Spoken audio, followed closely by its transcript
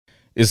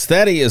Is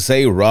Thaddeus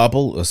A.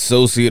 Roppel,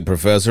 Associate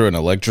Professor in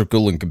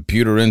Electrical and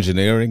Computer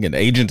Engineering, an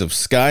agent of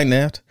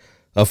Skynet?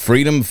 A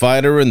freedom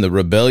fighter in the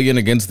rebellion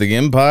against the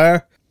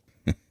Empire?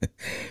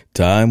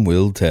 Time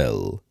will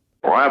tell.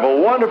 Well, I have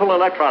a wonderful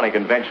electronic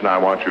invention I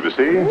want you to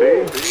see.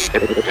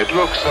 It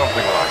looks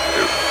something like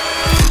this.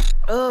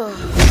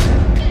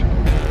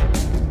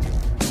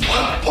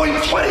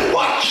 1.21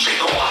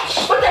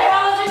 gigawatts. What the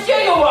hell is a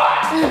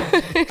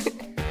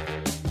gigawatt?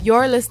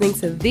 You're listening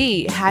to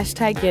the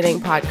 #Getting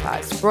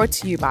podcast, brought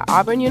to you by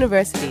Auburn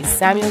University's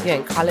Samuel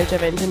Ginn College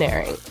of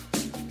Engineering.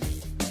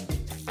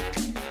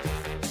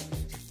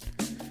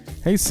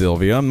 Hey,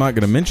 Sylvia, I'm not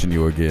going to mention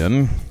you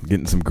again.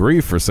 Getting some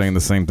grief for saying the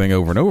same thing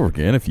over and over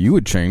again. If you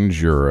would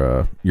change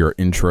your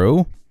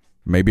intro,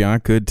 maybe I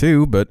could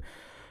too, but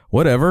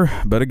whatever.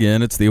 But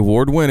again, it's the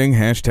award-winning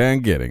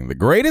 #Getting, the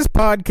greatest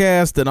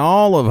podcast in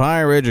all of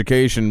higher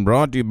education,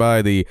 brought to you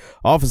by the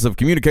Office of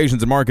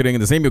Communications and Marketing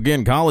and the Samuel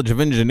Ginn College of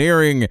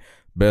Engineering.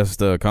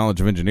 Best college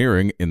of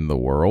engineering in the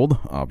world,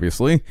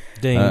 obviously.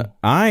 Ding.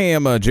 I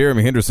am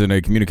Jeremy Henderson,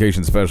 a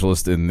communications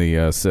specialist in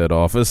the said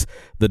office.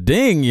 The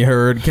ding you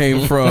heard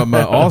came from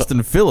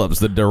Austin Phillips,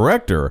 the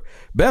director,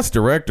 best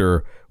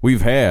director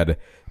we've had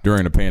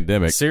during the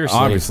pandemic. Seriously.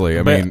 Obviously,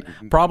 I mean,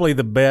 probably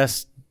the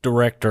best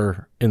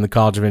director in the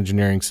College of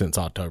Engineering since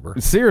October.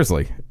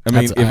 seriously. I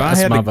mean,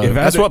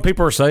 That's what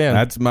people are saying.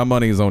 That's my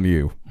money is on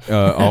you.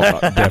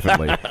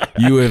 Definitely.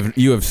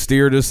 You have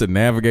steered us and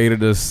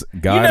navigated us,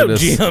 guided us.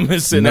 Jim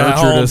is sitting at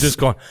nurtured home us. just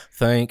going,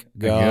 thank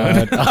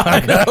God.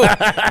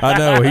 I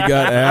know. He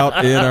got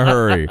out in a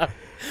hurry.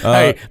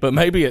 Hey, but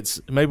maybe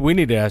we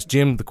need to ask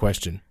Jim the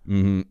question.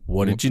 Mm-hmm.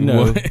 What did you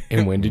know,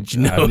 and when did you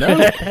know?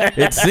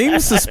 It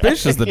seems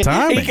suspicious, the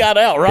timing. He got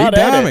out right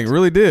The at timing it.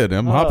 really did.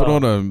 I'm hopping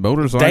on a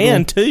motorcycle.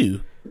 Dan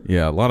too.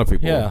 Yeah, a lot of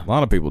people. Yeah. A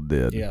lot of people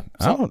did. Yeah.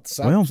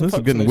 This is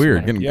getting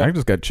weird. Yep. I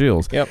just got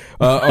chills. Yep.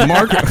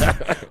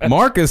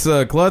 Marcus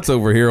Klutz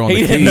over here on the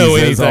He keys, didn't know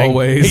as anything.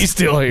 always. He's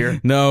still here.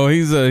 No,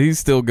 he's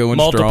still going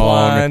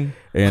Multiplying. strong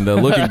and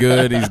looking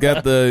good. He's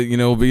got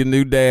be a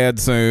new dad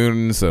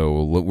soon,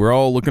 so we're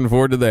all looking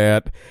forward to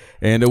that.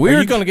 And Are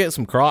you going to get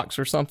some Crocs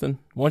or something?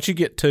 Once you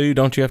get 2,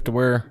 don't you have to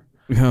wear?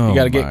 Oh, you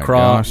got to get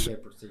Crocs.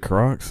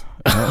 Crocs.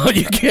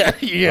 You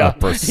get A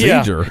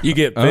procedure. Yeah, you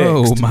get fixed.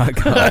 Oh my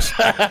gosh!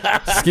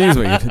 Excuse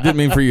me. Didn't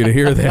mean for you to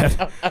hear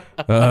that,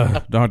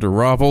 Dr.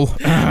 Roppel.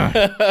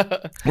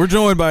 We're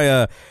joined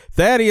by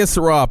Thaddeus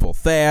Roppel.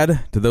 Thad,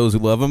 to those who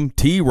love him.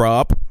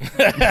 T-Rop.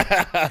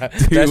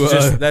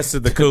 That's to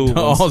the cool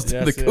ones.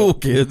 The cool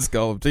kids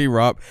call him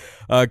T-Rop.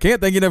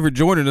 Can't thank you enough for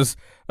joining us.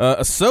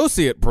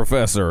 Associate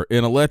Professor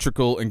in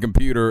Electrical and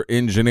Computer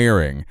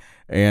Engineering,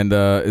 and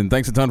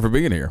thanks a ton for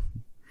being here.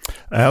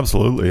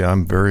 Absolutely.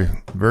 I'm very,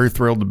 very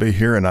thrilled to be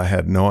here, and I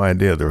had no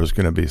idea there was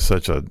going to be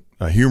such a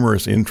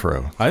humorous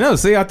intro. I know.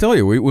 See, I tell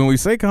you, when we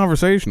say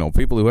conversational,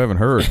 people who haven't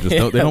heard just they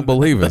don't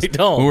believe us. They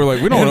don't. When we're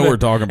like, we don't know what we're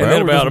talking about. And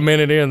then We're about just, a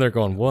minute in, they're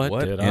going, what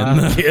what did in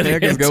I the get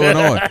heck is into? going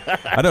on?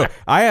 I know.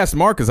 I asked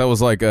Marcus, I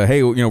was like,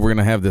 hey, we're going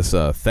to have this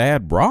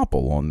Thad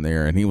Roppel on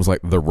there, and he was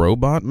like, the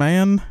Robot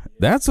Man?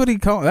 That's what he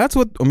called. That's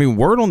what,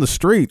 word on the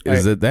street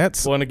is that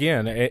that's. Well, and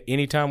again,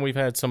 anytime we've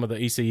had some of the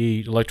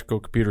ECE electrical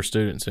computer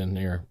students in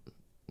here,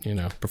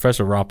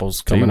 Professor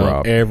Roppel's coming T-Rop.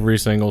 up every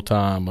single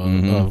time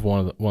of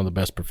one of the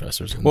best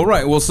professors. Well,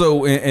 right. Well,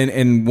 so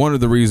and one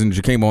of the reasons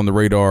you came on the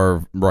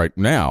radar right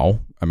now,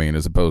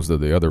 as opposed to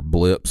the other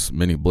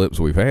many blips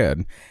we've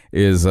had,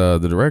 is the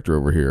director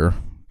over here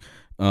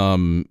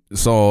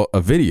saw a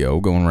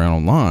video going around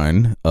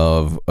online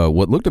of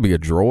what looked to be a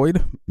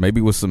droid, maybe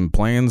with some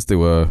plans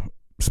to a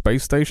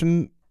space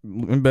station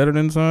embedded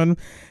inside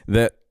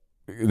that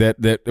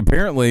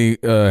apparently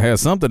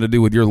has something to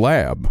do with your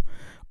lab.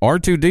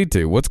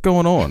 R2-D2, what's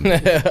going on?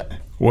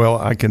 Well,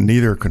 I can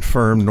neither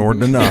confirm nor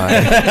deny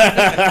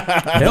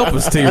Help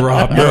us,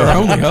 T-Rob. You're our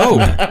only hope.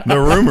 the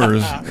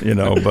rumors,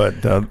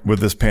 but with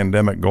this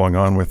pandemic going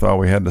on, we thought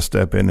we had to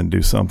step in and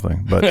do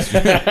something. But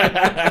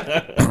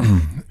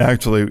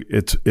actually,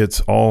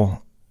 it's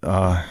all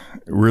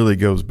really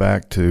goes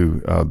back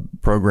to a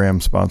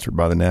program sponsored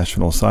by the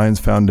National Science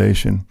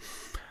Foundation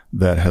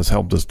that has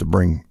helped us to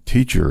bring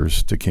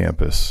teachers to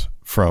campus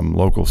from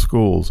local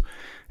schools.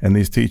 And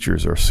these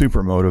teachers are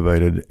super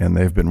motivated, and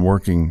they've been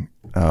working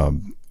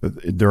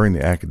during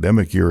the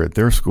academic year at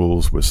their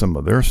schools with some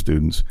of their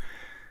students,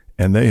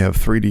 and they have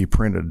 3D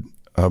printed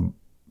a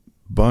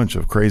bunch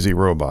of crazy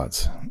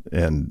robots.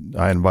 And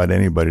I invite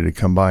anybody to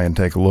come by and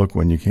take a look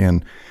when you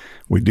can.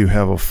 We do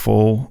have a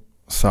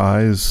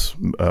full-size,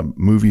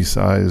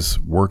 movie-size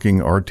working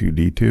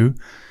R2-D2.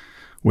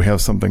 We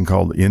have something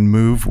called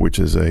InMove, which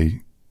is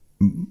a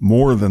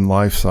more than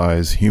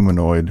life-size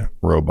humanoid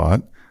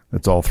robot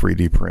It's all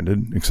 3D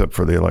printed except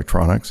for the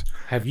electronics.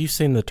 Have you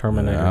seen the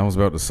Terminator? I was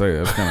about to say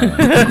that's kind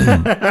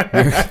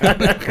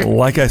of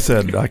Like I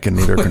said, I can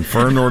neither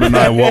confirm nor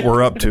deny what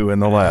we're up to in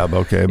the lab.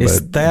 Okay,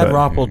 Is Thad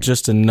Roppel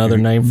just another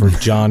name for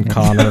John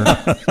Connor?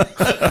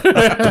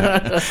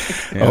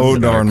 Oh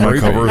darn, my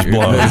cover's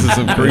blown. This is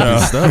some creepy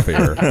stuff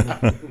here.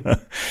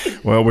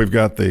 Well, we've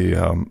got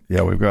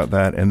we've got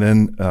that, and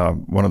then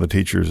one of the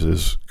teachers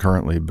is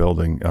currently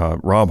building.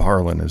 Rob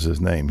Harlan is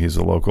his name. He's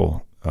a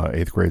local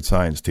 8th grade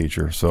science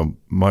teacher, so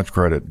much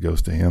credit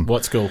goes to him.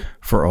 What school?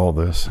 For all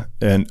this,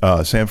 and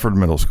Sanford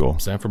Middle School.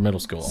 Sanford Middle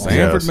School.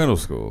 Sanford Yes. Middle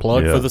School.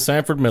 Plug Yeah. for the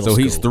Sanford Middle So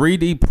School. he's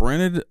 3D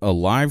printed a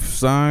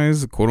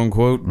life-size,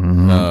 quote-unquote,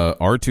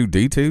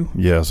 R2-D2?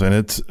 Yes, and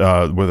it's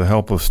with the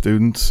help of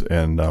students,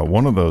 and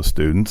one of those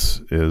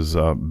students is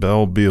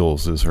Belle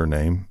Beals is her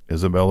name,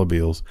 Isabella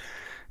Beals,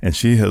 and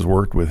she has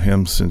worked with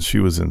him since she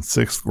was in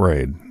 6th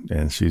grade,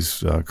 and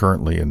she's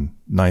currently in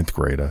 9th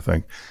grade, I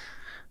think.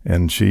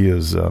 And she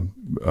is an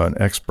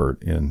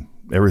expert in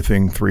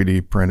everything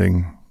 3D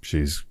printing.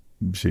 She's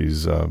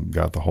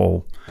got the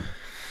whole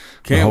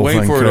Can't wait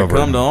thing for her to covered.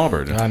 come to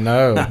Auburn. I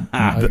know.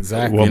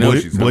 Exactly. Well, You know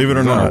she's believe it or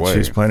on her not, way.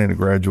 she's planning to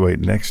graduate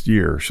next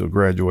year. She'll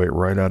graduate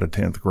right out of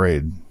 10th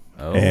grade.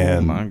 Oh,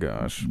 and my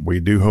gosh. we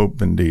do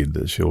hope indeed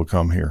that she'll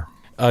come here.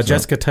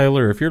 Jessica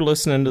Taylor, if you're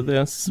listening to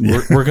this,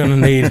 we're gonna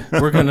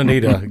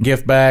need a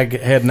gift bag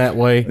heading that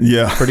way.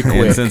 Yeah. pretty And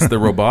quick. since the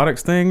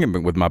robotics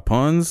thing, with my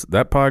puns,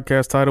 that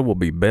podcast title will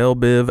be Belle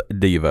Biv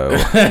Devo.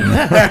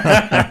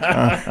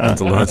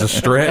 That's a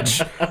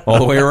stretch all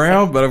the way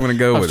around, but I'm going to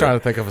go I was with trying it.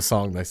 to think of a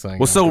song they sang.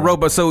 Well,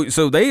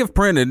 so they have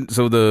printed.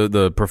 So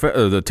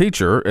the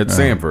teacher at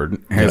Sanford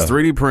has Yeah.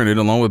 3D printed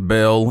along with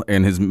Bell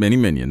and his many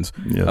minions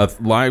Yeah. a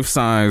life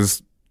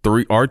size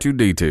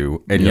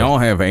R2-D2, and Yeah. y'all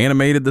have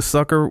animated the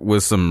sucker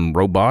with some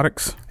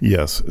robotics.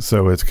 Yes,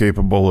 so it's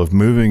capable of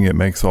moving. It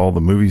makes all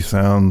the movie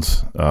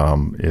sounds.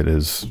 It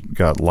has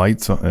got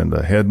lights and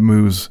the head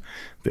moves.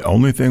 The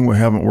only thing we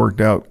haven't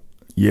worked out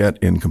yet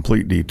in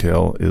complete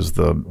detail is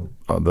the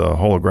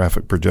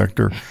holographic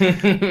projector.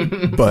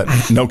 But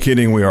no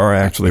kidding, we are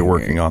actually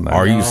working on that.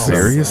 Are you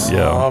serious?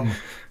 Yeah.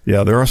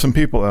 Yeah, there are some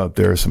people out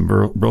there, some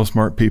real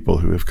smart people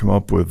who have come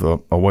up with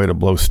a way to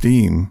blow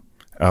steam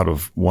out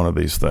of one of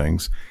these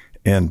things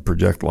and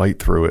project light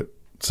through it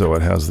so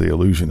it has the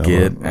illusion of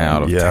Get it.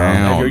 out of Yeah.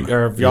 town.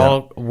 Have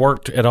y'all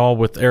worked at all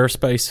with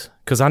aerospace?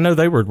 Because I know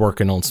they were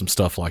working on some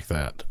stuff like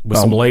that with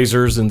some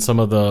lasers and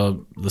some of the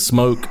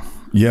smoke.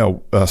 Yeah,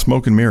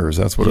 smoke and mirrors.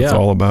 That's what it's Yeah,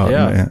 all about.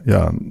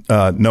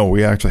 yeah. No,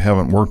 we actually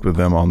haven't worked with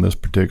them on this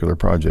particular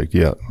project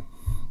yet.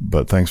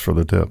 But thanks for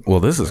the tip. Well,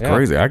 this is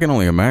crazy. I can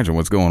only imagine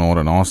what's going on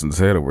in Austin's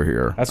head over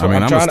here. That's I what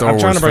mean, I'm a Star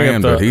Wars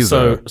fan, but he's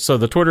so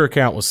the Twitter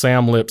account was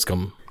Sam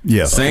Lipscomb.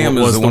 Yes. Sam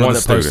was is the one of one the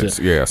that posted students.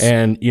 it. Yes,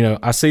 And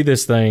I see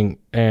this thing,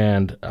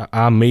 and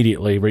I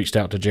immediately reached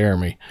out to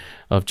Jeremy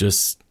of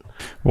just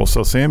Well,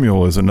 so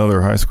Samuel is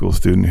another high school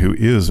student who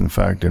is, in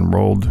fact,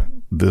 enrolled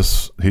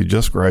he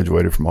just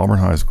graduated from Auburn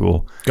High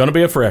School. going to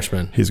be a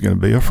freshman. He's going to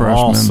be a freshman.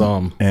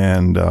 Awesome.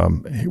 And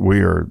we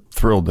are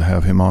thrilled to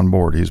have him on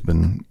board. He's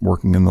been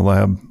working in the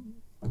lab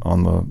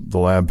on the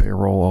lab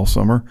payroll all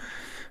summer.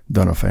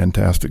 Done a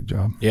fantastic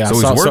job. Yeah, so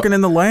he's working in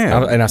the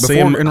lab and I see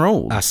before him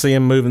enrolled. I see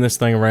him moving this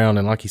thing around,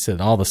 and like you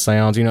said, all the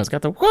sounds. It's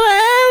got the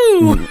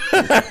whoa.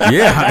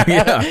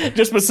 yeah.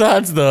 Just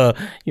besides the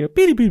beep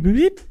beep beep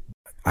beep.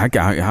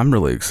 I'm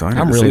really excited.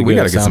 I'm to really see. We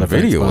good got to at get some sound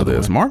effects, video by of the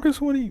this. way. Marcus,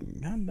 what do you?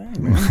 God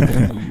dang,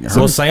 man.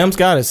 So Sam's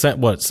got it. Sam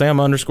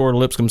 _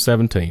 Lipscomb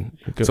 17.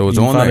 So it's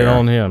you can on find there. it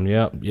on him.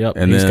 Yep.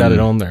 And He's got then- it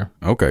on there.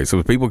 Okay,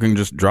 so people can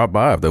just drop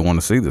by if they want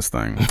to see this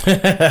thing.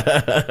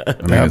 I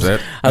mean, is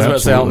that? I was about to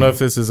say, I don't Absolutely. know if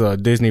this is a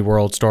Disney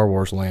World Star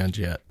Wars land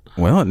yet.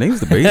 Well, it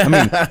needs to be. I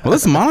mean,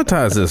 let's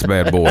monetize this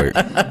bad boy.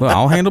 Well,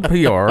 I'll handle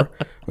PR.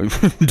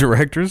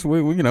 Directors,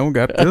 we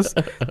got this.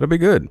 That'll be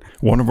good.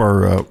 One of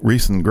our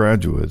recent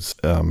graduates,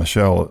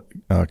 Michelle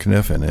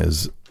Kniffen,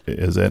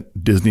 is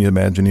at Disney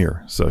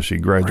Imagineer. So she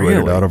graduated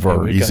Really? out of our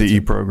we got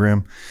ECE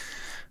program.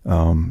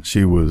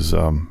 She was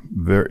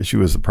she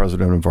was the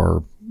president of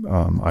our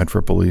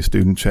IEEE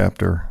student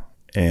chapter,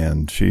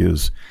 and she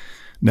is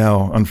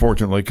now,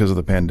 unfortunately, because of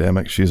the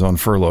pandemic, she's on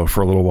furlough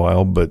for a little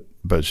while, but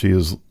she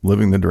is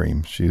living the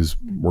dream. She's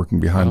working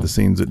behind the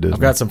scenes at Disney.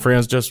 I've got some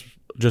friends just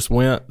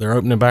went. They're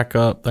opening back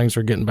up. Things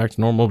are getting back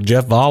to normal.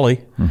 Jeff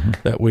Volley,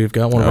 that we've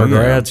got one of our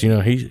yeah. grads.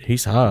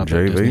 He's high up at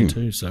JV. Disney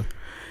too. So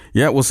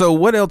Yeah. Well, so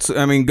what else?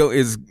 I mean,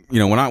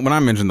 when I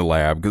mentioned the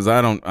lab, because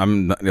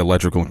I'm not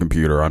electrical and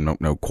computer, I don't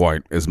know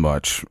quite as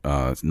much.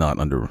 It's not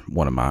under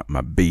one of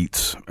my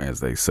beats, as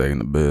they say in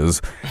the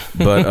biz.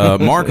 But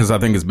Marcus, I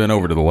think, has been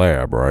over to the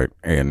lab, right?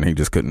 And he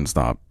just couldn't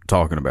stop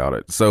talking about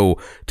it. So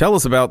tell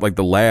us about like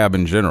the lab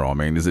in general. I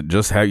mean, is it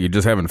just how you're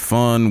just having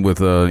fun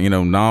with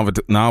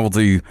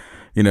novelty?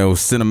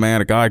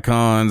 Cinematic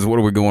icons. What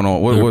are we going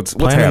on? What's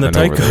planning the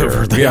happening takeover.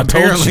 over there? Yeah, I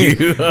told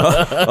you.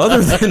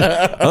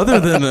 other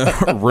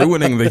than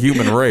ruining the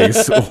human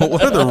race,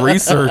 what other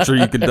research are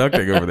you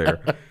conducting over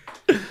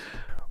there?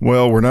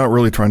 Well, we're not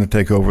really trying to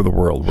take over the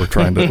world. We're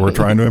trying to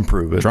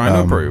improve it. Trying to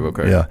improve,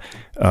 okay. Yeah.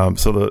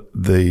 So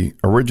the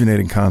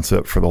originating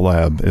concept for the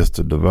lab is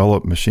to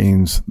develop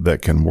machines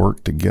that can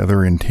work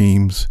together in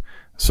teams,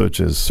 such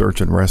as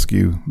search and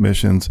rescue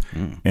missions,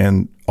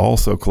 and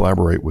also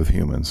collaborate with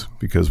humans,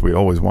 because we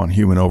always want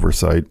human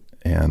oversight,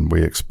 and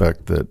we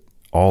expect that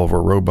all of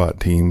our robot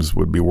teams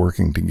would be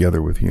working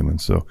together with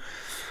humans. So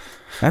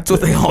that's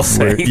what they all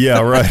say.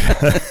 Yeah, right.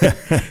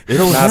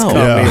 It'll Nice help.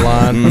 company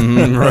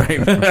line.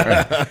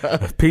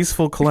 Right.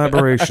 Peaceful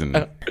collaboration.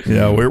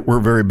 Yeah, we're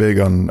very big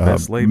on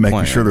Best laid making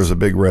plans. sure there's a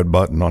big red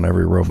button on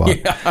every robot.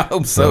 Yeah, I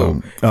hope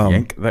so.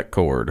 Yank that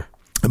cord.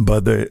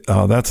 But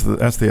that's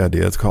the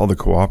idea. It's called the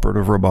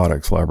Cooperative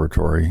Robotics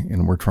Laboratory,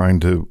 and we're trying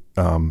to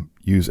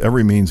use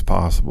every means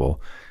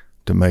possible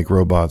to make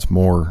robots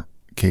more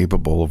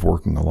capable of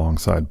working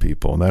alongside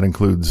people, and that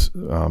includes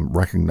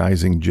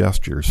recognizing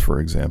gestures, for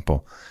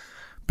example,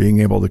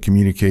 being able to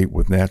communicate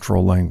with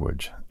natural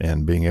language,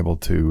 and being able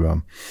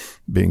to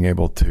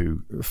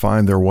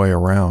find their way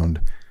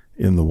around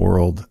in the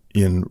world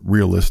in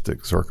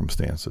realistic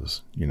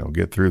circumstances.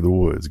 Get through the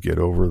woods, get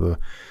over the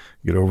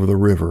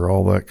river,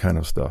 all that kind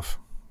of stuff.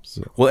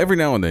 So. Well, every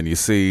now and then you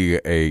see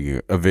a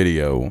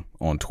video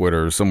on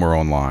Twitter, somewhere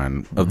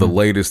online, of the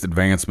latest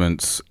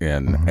advancements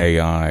in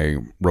AI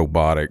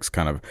robotics.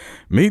 Kind of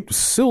meet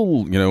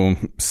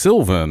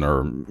Sylvan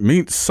or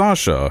meet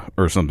Sasha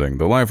or something.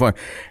 The lifeline,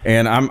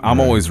 and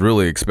I'm always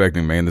really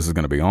expecting, man, this is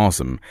going to be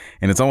awesome.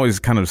 And it's always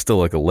kind of still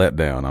like a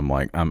letdown. I'm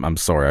like, I'm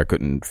sorry, I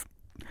couldn't.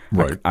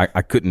 Right,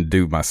 I couldn't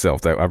do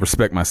myself that. I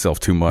respect myself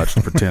too much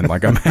to pretend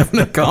like I'm having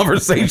a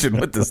conversation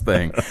with this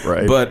thing.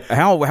 Right. But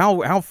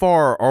how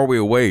far are we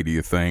away, do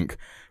you think,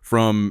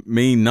 from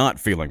me not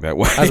feeling that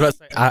way? I was about to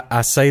say,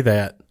 I say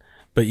that,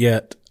 but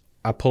yet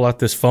I pull out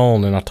this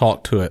phone and I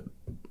talk to it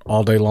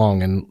all day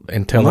long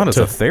and tell Not it as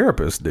to. a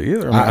therapist, do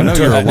you? I know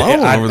you're alone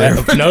over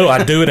there. No,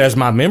 I do it as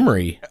my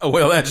memory.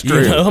 Well, that's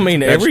true. That's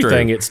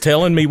Everything. true. It's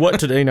telling me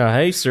what to do.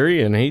 Hey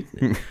Siri, and he,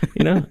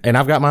 and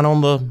I've got mine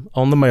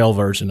on the male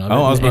version of it.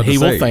 Oh, I was about to he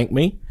say, will thank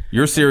me.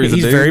 Your Siri's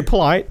He's a dude? very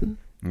polite.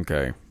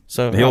 Okay.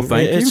 So He'll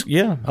thank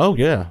you? Yeah. Oh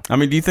yeah. I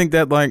mean, do you think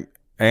that like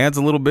adds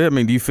a little bit? I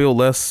mean, do you feel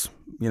less,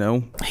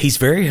 He's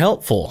very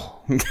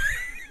helpful.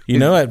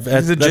 At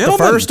the gentleman.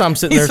 first, I'm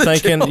sitting He's there a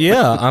thinking,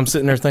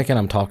 gentleman.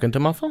 I'm talking to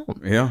my phone.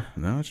 Yeah,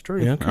 no, it's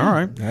true. Yeah, okay. All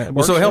right. That Well,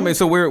 works so help for me.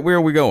 So where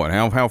are we going?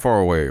 How far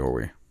away are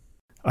we?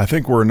 I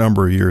think we're a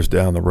number of years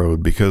down the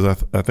road, because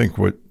I think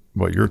what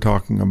you're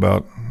talking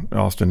about,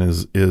 Austin,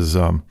 is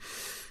a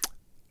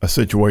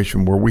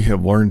situation where we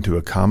have learned to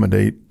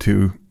accommodate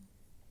to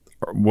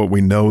what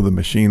we know the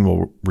machine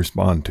will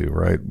respond to.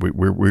 Right?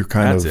 We're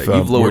kind That's of it.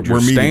 You've lowered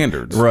your meeting,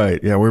 standards. right?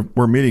 Yeah,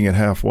 we're meeting it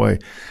halfway.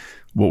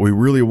 What we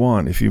really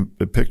want, if you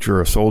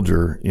picture a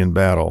soldier in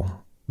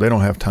battle, they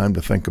don't have time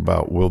to think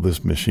about, will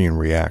this machine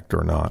react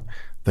or not.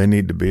 They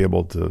need to be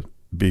able to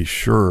be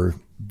sure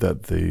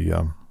that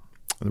the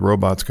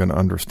robot's going to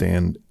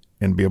understand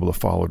and be able to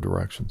follow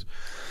directions.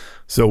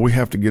 So we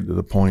have to get to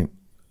the point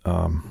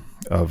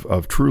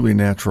of truly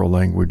natural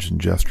language and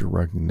gesture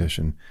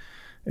recognition,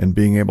 and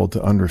being able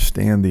to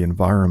understand the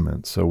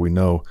environment. So we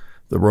know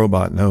the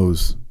robot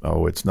knows,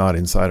 it's not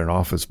inside an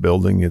office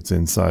building, it's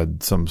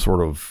inside some sort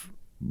of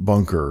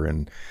bunker,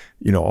 and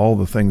all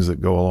the things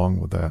that go along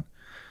with that.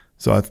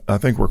 So I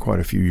think we're quite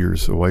a few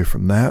years away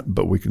from that,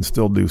 but we can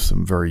still do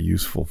some very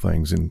useful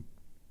things in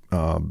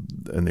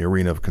the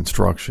arena of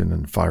construction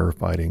and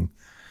firefighting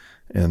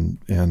and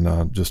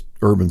just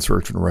urban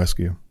search and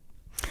rescue.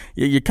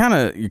 Yeah, you kind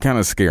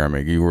of scare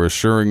me. You were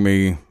assuring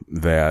me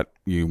that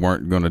you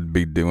weren't going to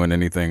be doing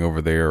anything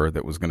over there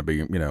that was going to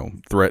be,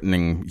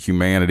 threatening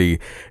humanity.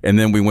 And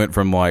then we went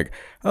from like,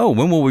 oh,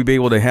 when will we be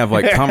able to have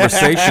like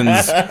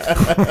conversations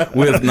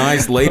with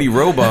nice lady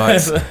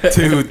robots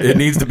to it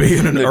needs to be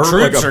in an urban,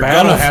 like Troops a are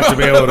gonna have to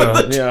be able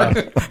to. Yeah.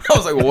 I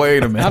was like,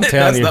 wait a minute. I'm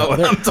telling That's you, not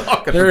what I'm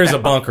talking there about. is a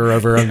bunker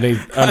over under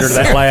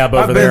that lab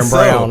over there in so.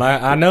 Brown.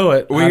 I know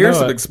it. We I hear know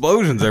some it.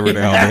 explosions every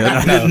now and then.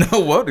 I didn't know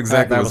what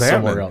exactly that was was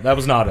somewhere happening. else. That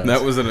was not us.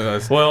 That wasn't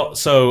us. Well,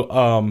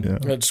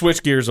 so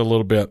switch gears a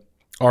little bit.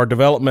 Our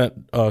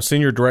development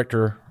senior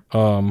director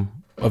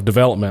of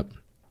development,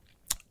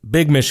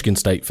 big Michigan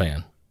State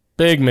fan,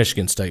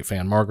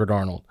 Margaret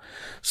Arnold.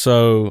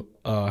 So,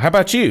 how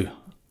about you?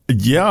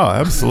 Yeah,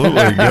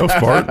 absolutely. Go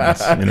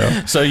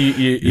Spartans. So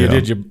you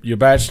did your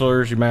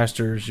bachelor's, your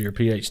master's, your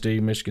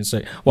PhD, Michigan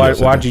State. Why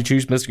did you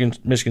choose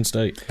Michigan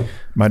State?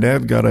 My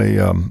dad got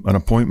an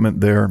appointment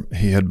there.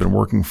 He had been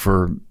working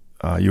for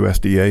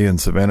USDA in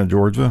Savannah,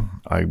 Georgia.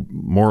 I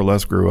more or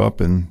less grew up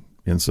in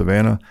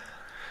Savannah.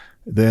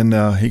 Then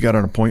he got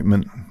an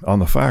appointment on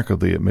the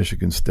faculty at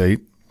Michigan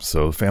State,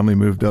 so the family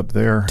moved up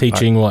there.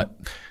 Teaching what?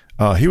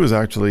 He was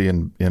actually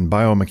in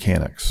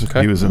biomechanics.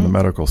 Okay. He was in the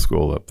medical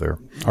school up there.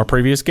 Our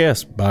previous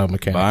guest,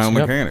 biomechanics.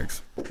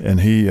 Biomechanics. Yep.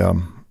 And he,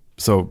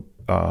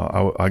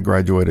 I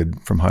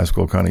graduated from high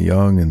school kind of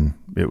young, and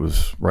it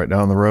was right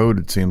down the road.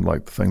 It seemed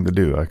like the thing to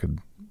do. I could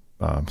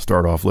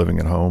start off living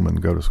at home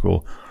and go to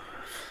school.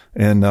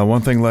 And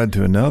one thing led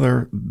to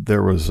another.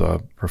 There was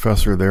a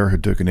professor there who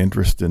took an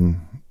interest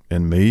in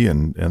in me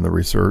and the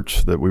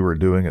research that we were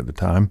doing at the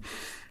time,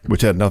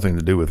 which had nothing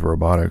to do with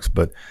robotics,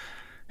 but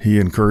he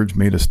encouraged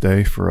me to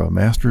stay for a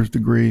master's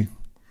degree.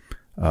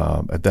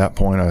 At that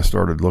point, I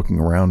started looking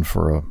around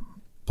for a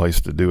place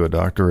to do a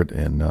doctorate,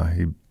 and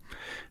he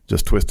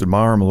just twisted my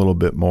arm a little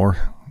bit more,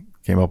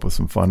 came up with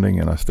some funding,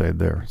 and I stayed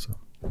there. So,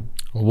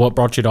 what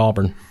brought you to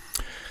Auburn?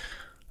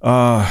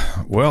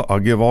 Well, I'll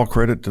give all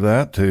credit to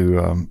that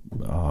to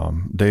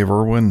Dave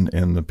Irwin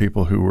and the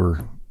people who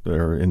were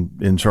there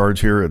in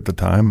charge here at the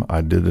time.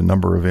 I did a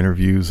number of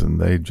interviews, and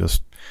they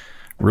just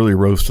really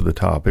rose to the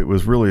top. It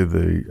was really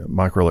the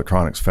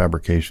microelectronics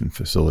fabrication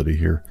facility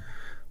here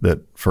that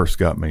first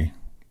got me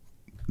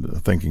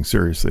thinking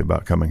seriously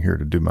about coming here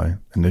to do my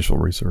initial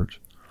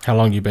research. How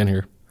long you been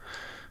here?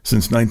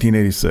 Since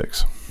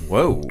 1986.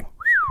 Whoa.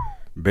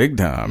 Big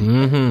time.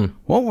 Mm-hmm.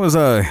 What was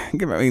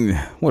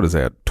what is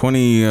that?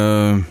 30,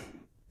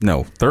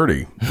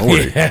 40,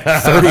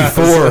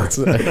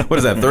 34. What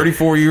is that?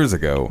 34 years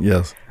ago.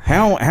 Yes.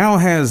 How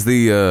has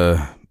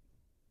the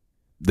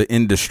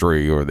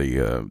industry or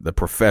the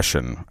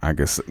profession, I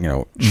guess,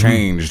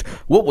 changed?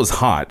 What was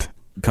hot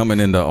coming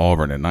into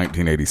Auburn in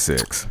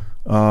 1986?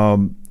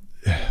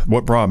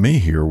 What brought me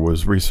here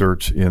was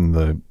research in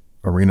the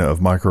arena of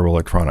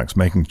microelectronics,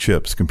 making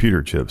chips,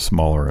 computer chips,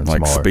 smaller and like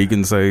smaller. Like speak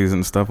and says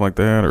and stuff like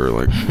that, or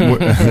like?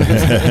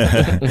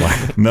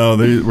 No,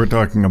 we're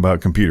talking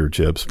about computer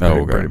chips.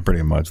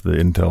 Pretty much the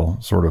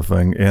Intel sort of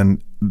thing,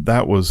 and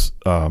that was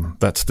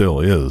that still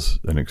is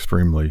an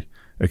extremely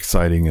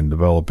exciting and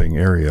developing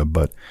area.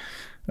 But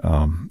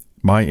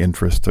my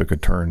interest took a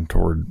turn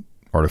toward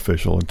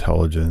artificial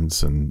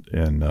intelligence and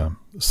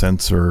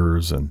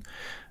sensors, and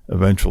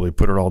eventually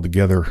put it all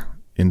together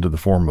into the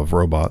form of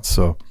robots.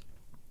 So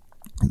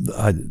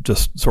I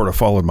just sort of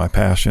followed my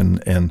passion,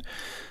 and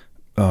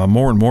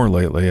more and more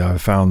lately, I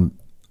found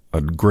a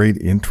great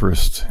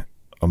interest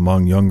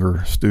among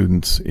younger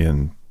students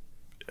in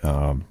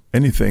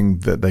anything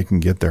that they can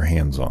get their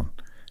hands on,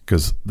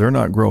 because they're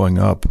not growing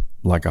up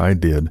like I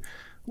did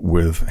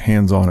with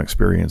hands-on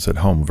experience at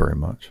home very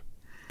much.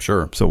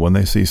 Sure. So when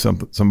they see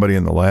somebody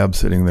in the lab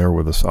sitting there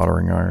with a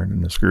soldering iron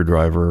and a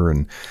screwdriver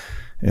and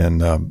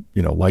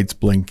lights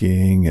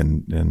blinking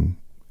and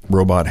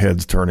robot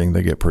heads turning,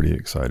 they get pretty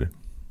excited.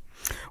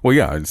 Well,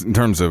 yeah, it's in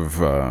terms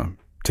of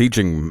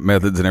teaching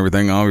methods and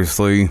everything,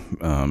 obviously,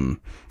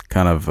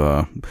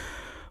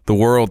 the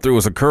world threw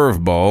us a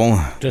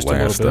curveball Just a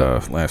little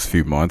bit. Last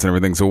few months and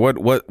everything. So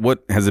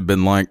what has it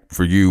been like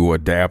for you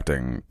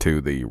adapting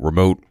to the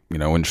remote,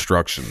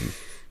 instruction?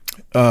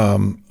 A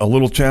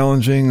little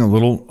challenging, a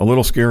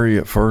little scary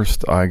at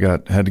first. I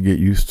had to get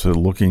used to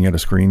looking at a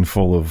screen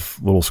full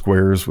of little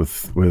squares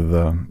with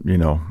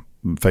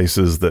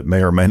faces that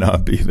may or may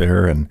not be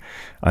there. And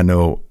I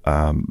know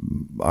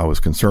I was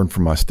concerned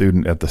for my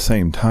student. At the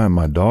same time,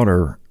 my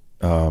daughter,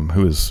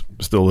 who is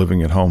still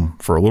living at home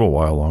for a little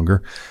while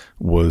longer,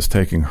 was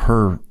taking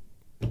her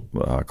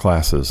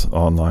classes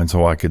online,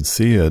 so I could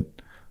see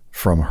it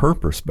from her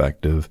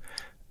perspective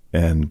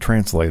and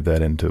translate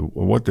that into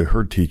what do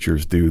her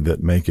teachers do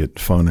that make it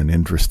fun and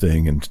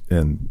interesting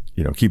and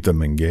keep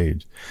them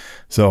engaged.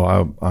 So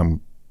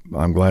I'm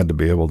glad to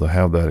be able to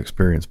have that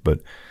experience.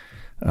 But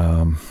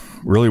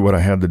really what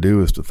I had to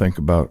do is to think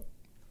about,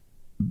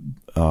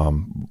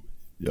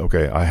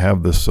 okay, I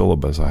have this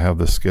syllabus, I have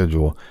this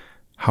schedule.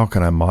 How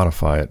can I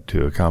modify it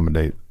to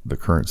accommodate the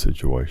current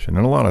situation?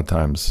 And a lot of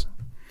times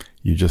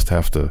you just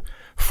have to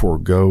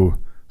forego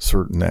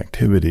certain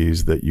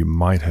activities that you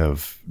might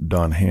have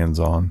done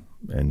hands-on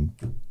and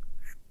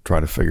try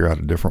to figure out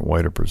a different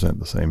way to present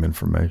the same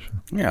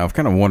information. Yeah, I've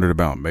kind of wondered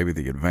about maybe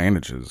the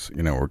advantages,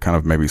 or kind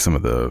of maybe some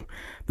of the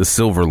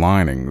silver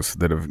linings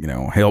that have,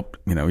 helped,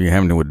 you're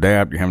having to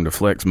adapt, you're having to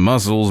flex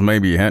muscles,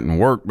 maybe you hadn't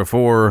worked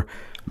before.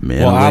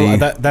 Well,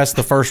 that's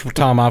the first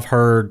time I've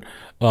heard,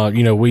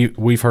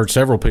 we've heard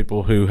several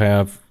people who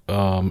have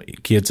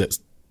kids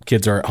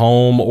are at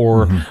home,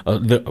 or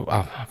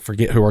I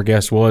forget who our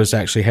guest was,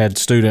 actually had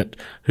student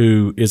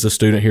who is a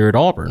student here at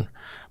Auburn.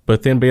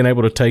 But then being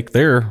able to take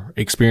their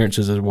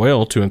experiences as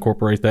well to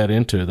incorporate that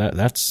into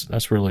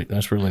that's really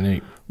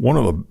neat. One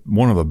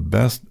of the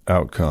best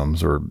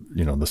outcomes, or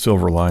the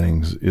silver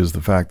linings, is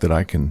the fact that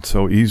I can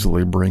so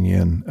easily bring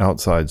in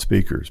outside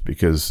speakers,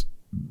 because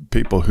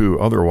people who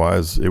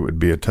otherwise it would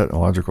be a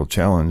technological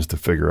challenge to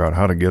figure out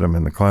how to get them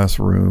in the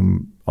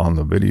classroom on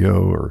the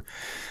video, or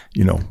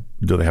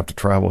do they have to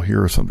travel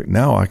here or something.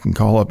 Now I can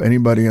call up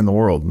anybody in the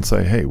world and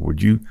say, hey,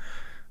 would you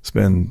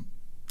spend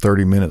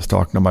 30 minutes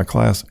talking to my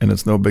class? And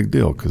it's no big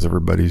deal because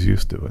everybody's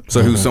used to it.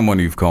 So who's someone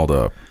you've called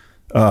up?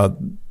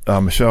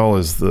 Michelle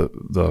is the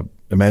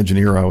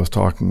Imagineer I was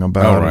talking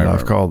about.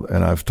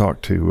 I've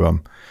talked to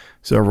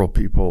several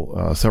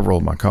people, several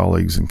of my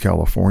colleagues in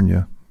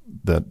California,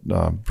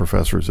 that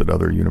professors at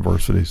other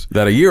universities.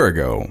 That a year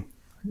ago,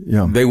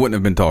 yeah, they wouldn't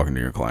have been talking to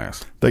your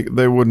class.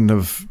 They wouldn't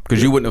have,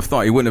 because you wouldn't have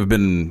thought, you wouldn't have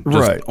been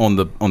just right on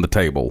the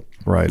table,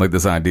 right? Like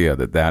this idea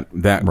that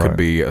right. could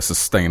be a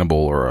sustainable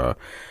or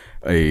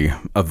a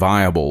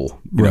viable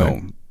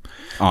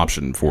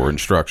option for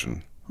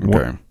instruction.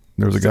 Okay.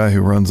 There's a guy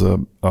who runs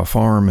a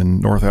farm in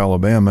North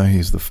Alabama.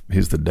 He's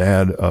the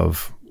dad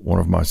of one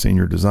of my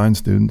senior design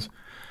students,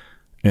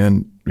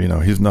 and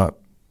he's not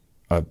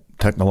a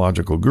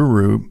technological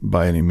guru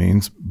by any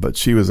means, but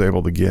she was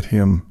able to get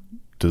him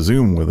to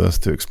Zoom with us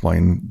to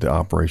explain the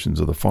operations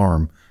of the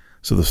farm,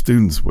 so the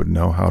students would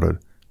know how to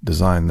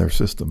design their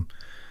system,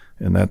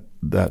 and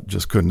that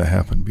just couldn't have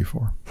happened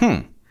before.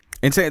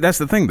 And say that's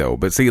the thing, though.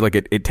 But see, like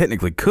it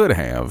technically could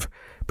have,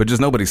 but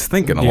just nobody's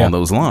thinking along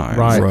those lines,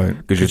 right?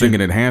 Because you're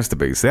thinking it has to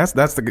be. So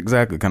that's the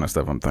exactly kind of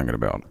stuff I'm thinking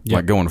about,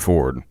 like going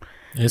forward.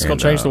 It's going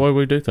to change the way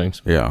we do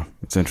things. Yeah,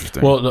 it's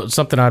interesting. Well,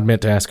 something I'd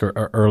meant to ask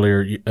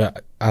earlier,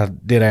 I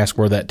did ask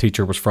where that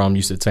teacher was from.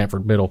 You said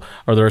Sanford Middle.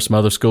 Are there some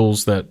other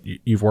schools that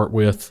you've worked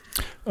with?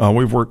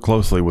 We've worked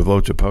closely with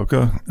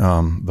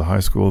Lochapoka, the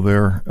high school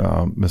there.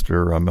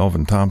 Mr.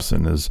 Melvin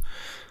Thompson is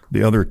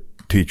the other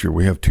teacher.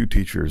 We have two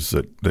teachers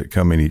that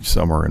come in each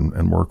summer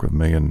and work with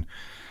me, and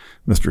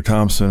Mr.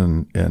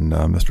 Thompson and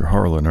Mr.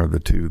 Harlan are the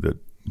two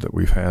that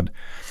we've had.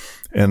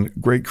 And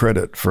great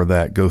credit for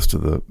that goes to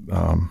the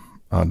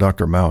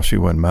Dr. Mao,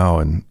 Shiwen Mao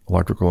in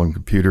electrical and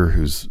computer,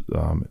 who's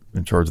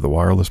in charge of the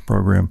wireless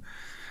program,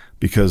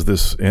 because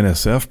this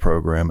NSF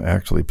program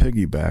actually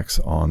piggybacks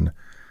on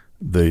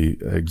the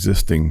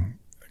existing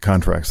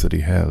contracts that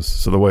he has.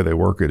 So the way they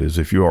work it is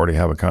if you already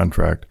have a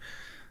contract,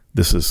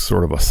 this is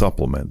sort of a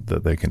supplement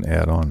that they can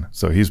add on.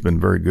 So he's been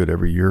very good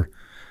every year.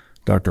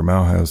 Dr.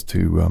 Mao has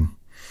to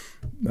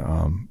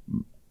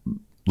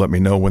let me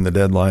know when the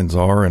deadlines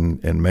are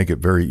and make it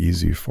very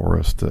easy for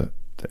us to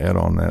add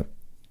on that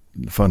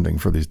funding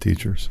for these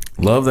teachers.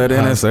 Love that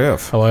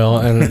NSF. Well,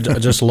 and I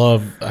just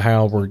love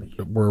how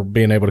we're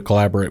being able to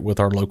collaborate with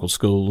our local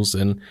schools,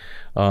 and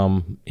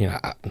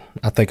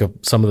I think of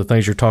some of the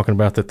things you're talking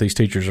about that these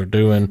teachers are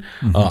doing.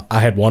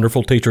 I had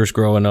wonderful teachers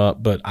growing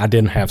up, but I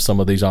didn't have some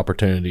of these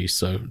opportunities.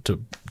 So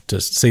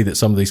to see that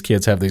some of these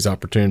kids have these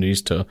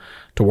opportunities to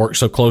work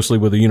so closely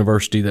with a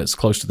university that's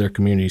close to their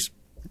communities,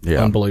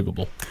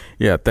 unbelievable.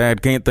 Yeah,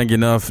 Thad, can't thank you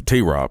enough.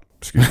 T-Rob.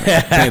 Excuse me.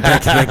 Can't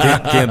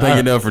thank you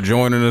enough for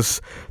joining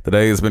us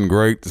today. It's been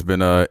great. It's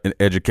been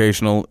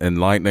educational,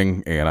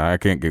 enlightening, and I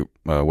can't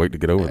wait to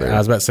get over there. I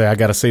was about to say, I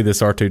got to see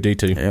this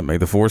R2-D2. Yeah, may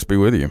the force be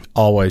with you.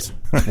 Always.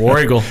 War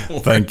Eagle.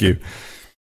 Thank you.